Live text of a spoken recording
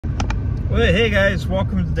Well, hey guys,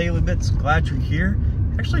 welcome to Daily Bits. Glad you're here.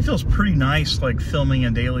 Actually feels pretty nice, like filming a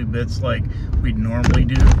Daily Bits like we'd normally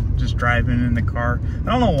do, just driving in the car. I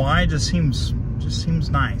don't know why, it just seems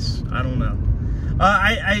nice. I don't know.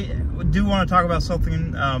 I do want to talk about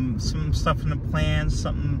something, some stuff in the plans,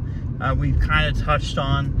 something we've kind of touched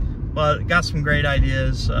on, but got some great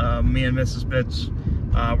ideas. Me and Mrs. Bits,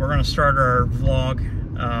 we're going to start our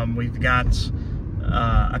vlog. We've got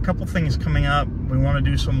a couple things coming up. We want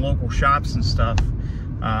to do some local shops and stuff,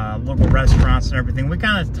 local restaurants and everything. We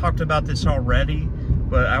kind of talked about this already,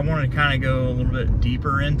 but I wanted to kind of go a little bit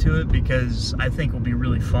deeper into it because I think it'll be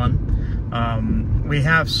really fun. We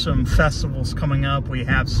have some festivals coming up. We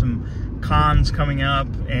have some cons coming up,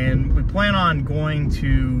 and we plan on going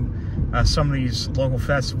to some of these local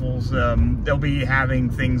festivals. They'll be having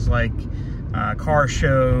things like car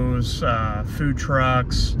shows, food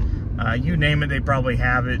trucks, you name it, they probably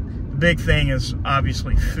have it. The big thing is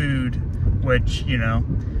obviously food, which, you know,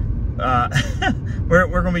 we're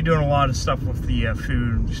going to be doing a lot of stuff with the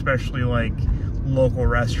food, especially like local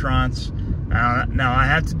restaurants. Now I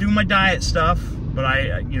have to do my diet stuff,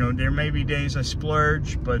 but you know, there may be days I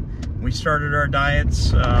splurge, but we started our diets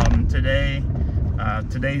today.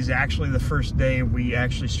 Today's actually the first day we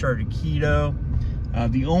actually started keto.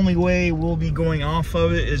 The only way we'll be going off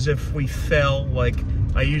of it is if we fail, like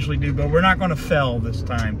I usually do, but we're not going to fail this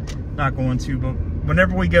time. Not going to, but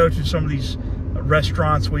whenever we go to some of these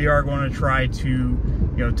restaurants, we are going to try to,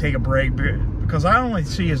 you know, take a break, because I only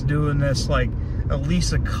see us doing this like at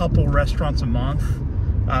least a couple restaurants a month,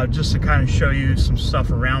 just to kind of show you some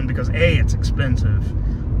stuff around, because A, it's expensive.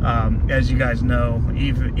 As you guys know,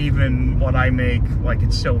 even what I make, like,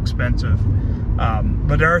 it's still expensive.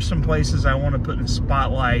 But there are some places I want to put in the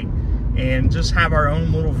spotlight and just have our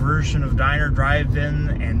own little version of diner,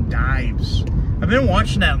 drive-in, and dives. I've been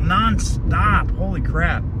watching that non-stop. Holy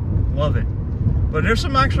crap. Love it. But there's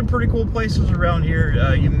some actually pretty cool places around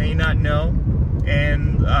here you may not know.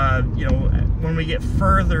 And, you know, when we get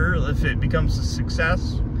further, if it becomes a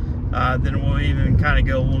success, then we'll even kind of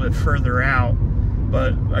go a little bit further out.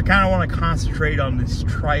 But I kind of want to concentrate on this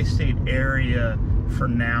tri-state area for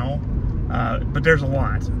now. But there's a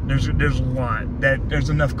lot. There's a lot. There's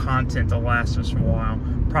enough content to last us a while,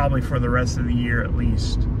 probably for the rest of the year at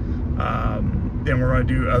least. Then we're going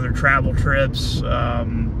to do other travel trips,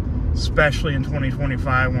 especially in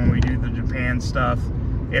 2025 when we do the Japan stuff,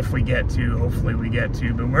 if we get to. Hopefully we get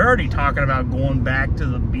to. But we're already talking about going back to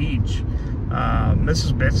the beach.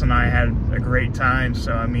 Mrs. Bits and I had a great time,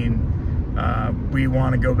 so I mean, we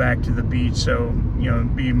want to go back to the beach, so, you know,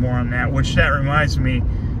 be more on that. Which, that reminds me,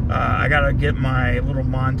 I gotta get my little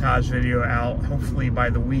montage video out hopefully by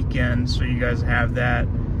the weekend, so you guys have that.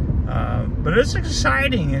 But it's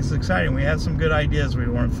exciting. It's exciting. We have some good ideas we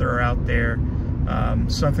want to throw out there.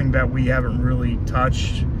 Something that we haven't really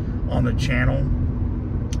touched on the channel.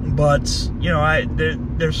 But, you know,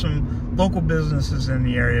 there's some local businesses in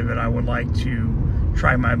the area that I would like to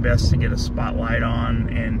try my best to get a spotlight on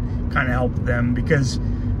and kind of help them, because,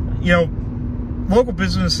 you know, local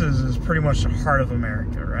businesses is pretty much the heart of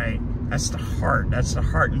America, right? That's the heart. That's the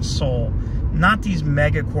heart and soul. Not these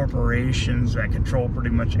mega corporations that control pretty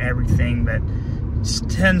much everything that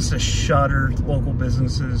tends to shutter local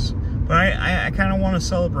businesses. But I kind of want to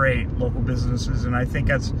celebrate local businesses, and I think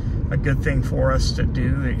that's a good thing for us to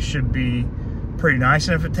do. It should be pretty nice.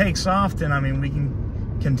 And if it takes off, then, I mean, we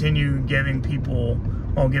can continue giving people,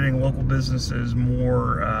 well, giving local businesses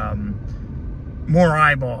more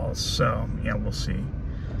eyeballs. So yeah, we'll see.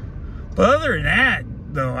 But other than that,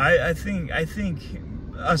 though, I think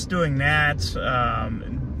us doing that,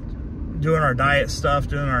 doing our diet stuff,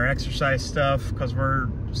 doing our exercise stuff, because we're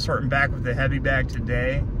starting back with the heavy bag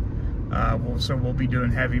today. So we'll be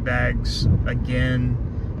doing heavy bags again,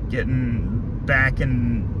 getting back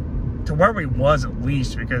to where we was at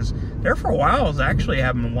least, because there for a while I was actually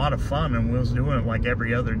having a lot of fun, and we was doing it like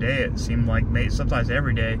every other day. It seemed like sometimes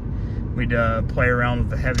every day. We'd play around with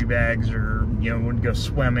the heavy bags, or, you know, we'd go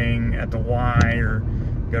swimming at the Y, or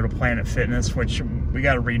go to Planet Fitness, which we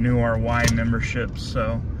got to renew our Y membership,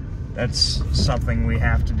 so that's something we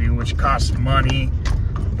have to do, which costs money.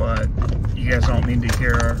 But you guys don't need to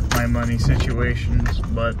hear my money situations.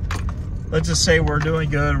 But let's just say we're doing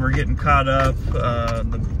good. We're getting caught up.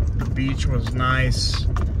 The beach was nice.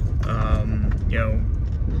 You know,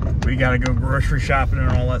 we got to go grocery shopping and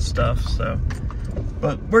all that stuff, so.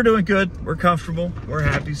 But we're doing good. We're comfortable. We're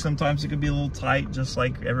happy. Sometimes it could be a little tight, just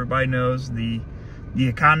like everybody knows. The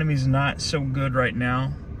economy's not so good right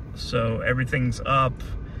now. So everything's up,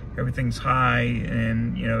 everything's high,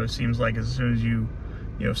 and, you know, it seems like as soon as you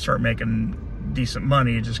start making decent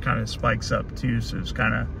money, it just kind of spikes up too, so it's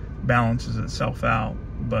kind of balances itself out.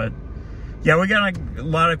 But yeah, we got a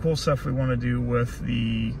lot of cool stuff we want to do with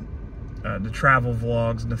the travel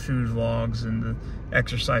vlogs and the food vlogs and the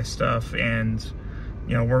exercise stuff, and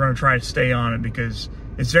you know, we're going to try to stay on it because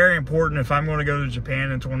it's very important. If I'm going to go to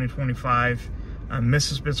Japan in 2025,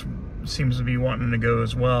 Mrs. Spitz seems to be wanting to go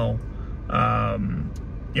as well.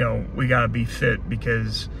 You know, we got to be fit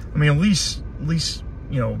because, I mean, at least,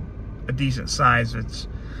 you know, a decent size. It's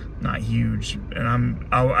not huge, and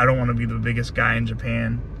I don't want to be the biggest guy in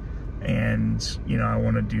Japan, and you know, I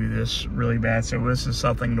want to do this really bad. So this is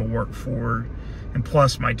something to work forward, and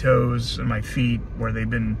plus my toes and my feet, where they've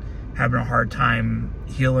been having a hard time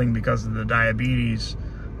healing because of the diabetes.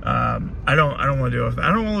 I don't want to do it. I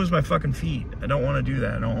don't want to lose my fucking feet. I don't want to do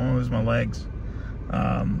that. I don't want to lose my legs.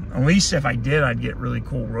 At least if I did, I'd get really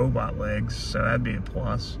cool robot legs, so that'd be a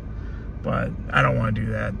plus. But I don't want to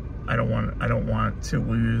do that. I don't want to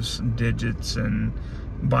lose digits and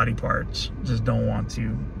body parts. Just don't want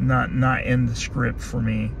to. Not in the script for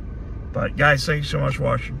me. But guys, thanks so much for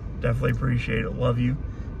watching. Definitely appreciate it. Love you.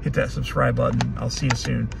 Hit that subscribe button. I'll see you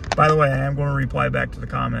soon. By the way, I am going to reply back to the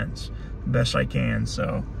comments the best I can.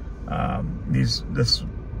 So this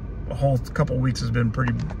whole couple weeks has been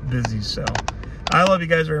pretty busy. So I love you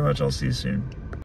guys very much. I'll see you soon.